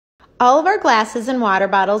All of our glasses and water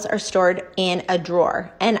bottles are stored in a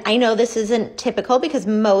drawer. And I know this isn't typical because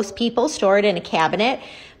most people store it in a cabinet,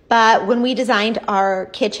 but when we designed our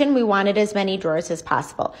kitchen, we wanted as many drawers as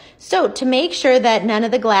possible. So to make sure that none of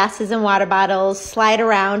the glasses and water bottles slide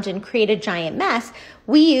around and create a giant mess,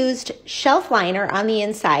 we used shelf liner on the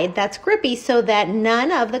inside that's grippy so that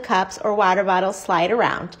none of the cups or water bottles slide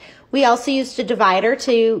around. We also used a divider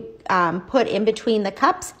to put in between the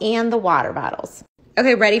cups and the water bottles.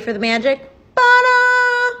 Okay, ready for the magic?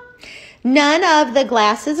 Ta-da! None of the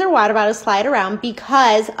glasses or water bottles slide around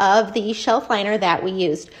because of the shelf liner that we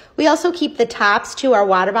used. We also keep the tops to our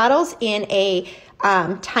water bottles in a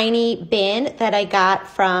tiny bin that I got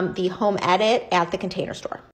from the Home Edit at the Container Store.